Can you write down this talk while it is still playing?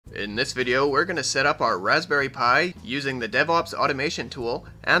In this video, we're going to set up our Raspberry Pi using the DevOps automation tool,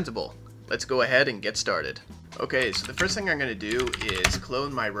 Ansible. Let's go ahead and get started. Okay, so the first thing I'm going to do is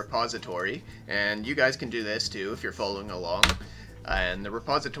clone my repository, and you guys can do this too if you're following along. And the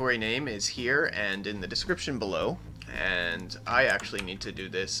repository name is here and in the description below. And I actually need to do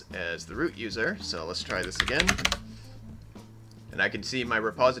this as the root user, so let's try this again. And I can see my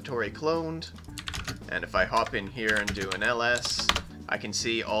repository cloned, and if I hop in here and do an ls, I can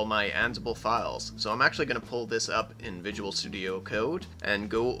see all my Ansible files. So I'm actually going to pull this up in Visual Studio Code and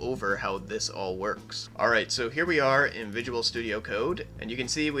go over how this all works. Alright, so here we are in Visual Studio Code, and you can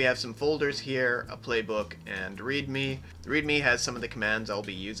see we have some folders here, a playbook, and README. The README has some of the commands I'll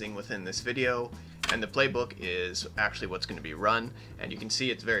be using within this video, and the playbook is actually what's going to be run, and you can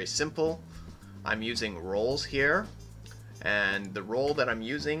see it's very simple. I'm using roles here, and the role that I'm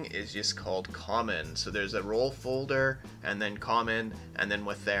using is just called common. So there's a role folder and then common, and then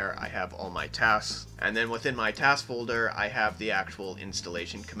with there I have all my tasks, and then within my task folder I have the actual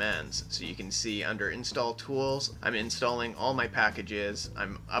installation commands. So you can see under install tools, I'm installing all my packages,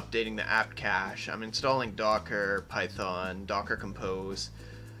 I'm updating the apt cache, I'm installing Docker, Python, Docker Compose,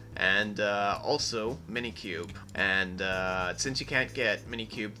 and also Minikube. And since you can't get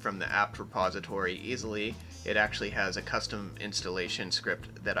Minikube from the apt repository easily, it actually has a custom installation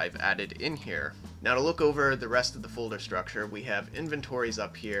script that I've added in here. Now to look over the rest of the folder structure, we have inventories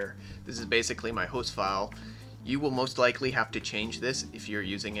up here. This is basically my host file. You will most likely have to change this if you're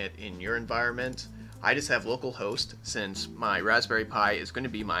using it in your environment. I just have localhost since my Raspberry Pi is going to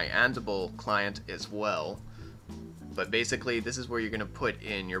be my Ansible client as well. But basically this is where you're going to put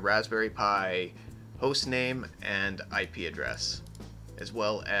in your Raspberry Pi host name and IP address, as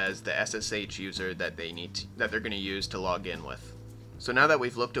well as the SSH user that they're going to use to log in with. So now that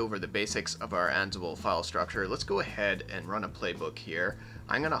we've looked over the basics of our Ansible file structure, let's go ahead and run a playbook here.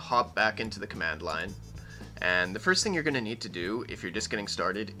 I'm going to hop back into the command line, and the first thing you're going to need to do if you're just getting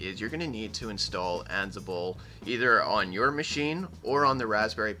started is you're going to need to install Ansible either on your machine or on the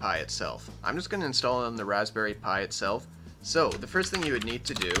Raspberry Pi itself. I'm just going to install it on the Raspberry Pi itself. So the first thing you would need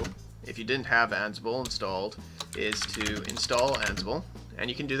to do if you didn't have Ansible installed is to install Ansible, and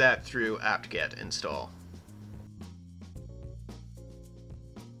you can do that through apt-get install.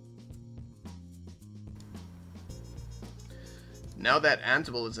 Now that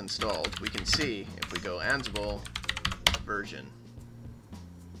Ansible is installed, we can see if we go Ansible version,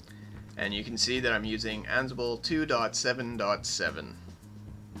 and you can see that I'm using Ansible 2.7.7.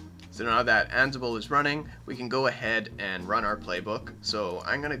 So now that Ansible is running, we can go ahead and run our playbook. So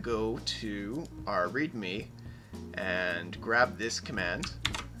I'm going to go to our README and grab this command,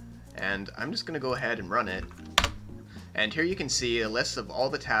 and I'm just going to go ahead and run it. And here you can see a list of all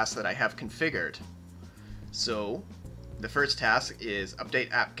the tasks that I have configured. So the first task is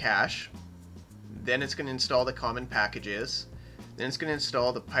update apt cache, then it's going to install the common packages, then it's going to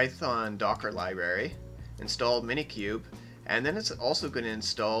install the Python Docker library, install Minikube, and then it's also going to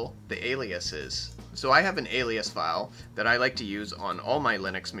install the aliases. So I have an alias file that I like to use on all my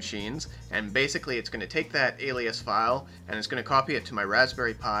Linux machines, and basically it's going to take that alias file and it's going to copy it to my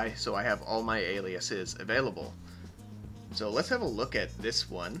Raspberry Pi so I have all my aliases available. So let's have a look at this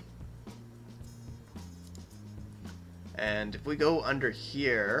one. And if we go under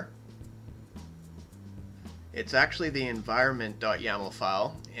here, it's actually the environment.yaml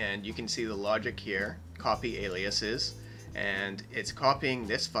file, and you can see the logic here, copy aliases, and it's copying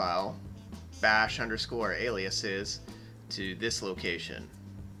this file, bash_aliases, to this location.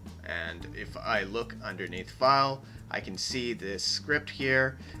 And if I look underneath file, I can see this script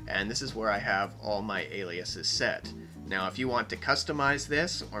here, and this is where I have all my aliases set. Now if you want to customize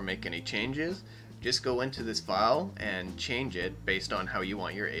this or make any changes, just go into this file and change it based on how you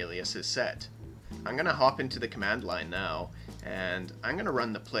want your aliases set. I'm going to hop into the command line now, and I'm going to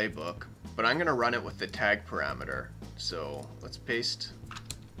run the playbook, but I'm going to run it with the tag parameter. So let's paste.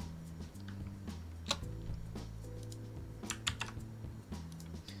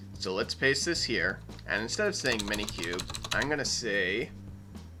 So let's paste this here, and instead of saying Minikube, I'm going to say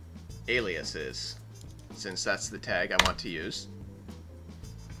aliases, since that's the tag I want to use.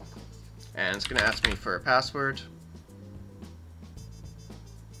 And it's going to ask me for a password.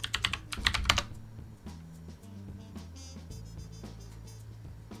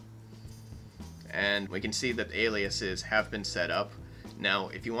 And we can see that the aliases have been set up. Now,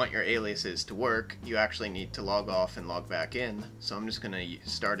 if you want your aliases to work, you actually need to log off and log back in. So I'm just going to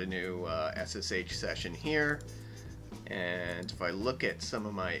start a new SSH session here. And if I look at some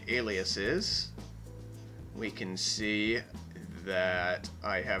of my aliases, we can see that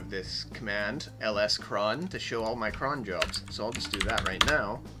I have this command, ls cron, to show all my cron jobs. So I'll just do that right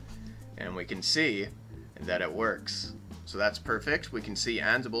now. and we can see that it works. So that's perfect. We can see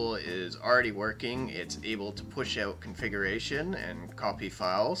Ansible is already working. It's able to push out configuration and copy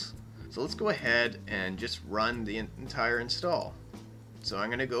files. So let's go ahead and just run the entire install. So I'm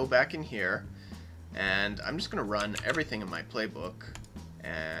going to go back in here, and I'm just going to run everything in my playbook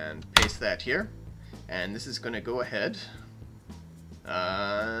and paste that here. And this is going to go ahead,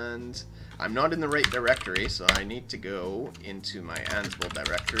 and I'm not in the right directory, so I need to go into my Ansible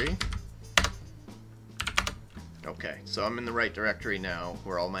directory. Okay, so I'm in the right directory now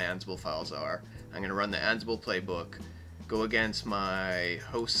where all my Ansible files are. I'm going to run the Ansible Playbook, go against my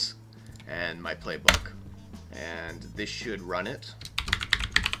hosts and my playbook, and this should run it.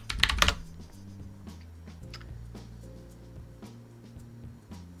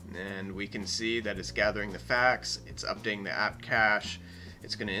 And we can see that it's gathering the facts, it's updating the apt cache,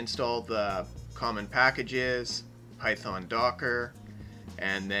 it's going to install the common packages, Python Docker,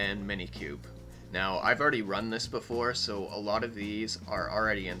 and then Minikube. Now, I've already run this before, so a lot of these are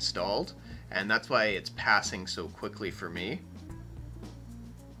already installed, and that's why it's passing so quickly for me.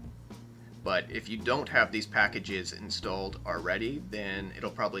 But if you don't have these packages installed already, then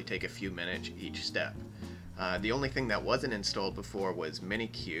it'll probably take a few minutes each step. The only thing that wasn't installed before was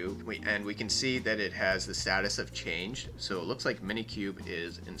Minikube, and we can see that it has the status of changed, so it looks like Minikube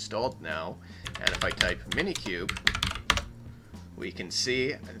is installed now. And if I type Minikube, we can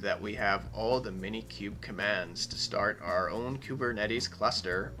see that we have all the Minikube commands to start our own Kubernetes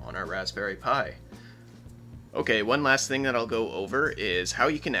cluster on our Raspberry Pi. Okay, one last thing that I'll go over is how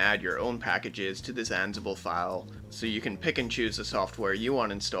you can add your own packages to this Ansible file, so you can pick and choose the software you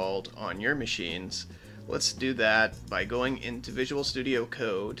want installed on your machines. Let's do that by going into Visual Studio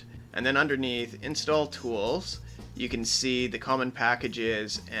Code, and then underneath Install Tools, you can see the common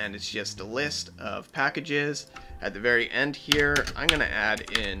packages, and it's just a list of packages. At the very end here, I'm going to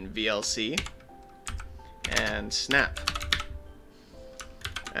add in VLC and Snap.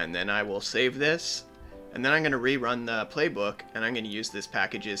 And then I will save this, and then I'm going to rerun the playbook, and I'm going to use this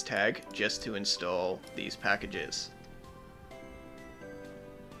packages tag just to install these packages.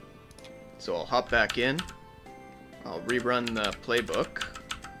 So I'll hop back in, I'll rerun the playbook,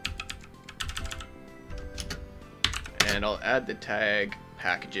 and I'll add the tag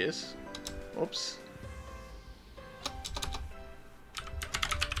packages. Oops.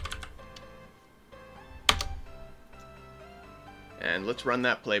 And let's run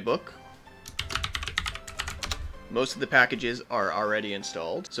that playbook. Most of the packages are already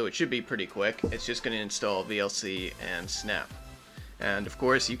installed, so it should be pretty quick. It's just going to install VLC and Snap. And of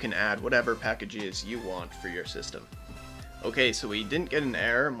course, you can add whatever packages you want for your system. Okay, so we didn't get an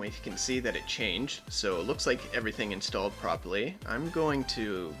error, and we can see that it changed, so it looks like everything installed properly. I'm going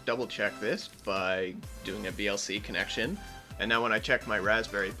to double check this by doing a VLC connection. And now when I check my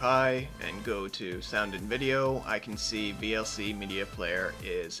Raspberry Pi and go to Sound and Video, I can see VLC Media Player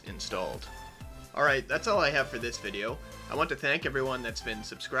is installed. Alright, that's all I have for this video. I want to thank everyone that's been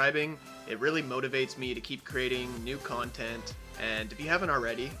subscribing. It really motivates me to keep creating new content. And if you haven't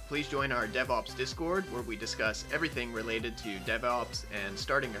already, please join our DevOps Discord, where we discuss everything related to DevOps and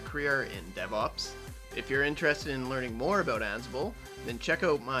starting a career in DevOps. If you're interested in learning more about Ansible, then check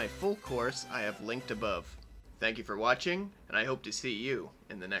out my full course I have linked above. Thank you for watching, and I hope to see you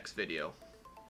in the next video.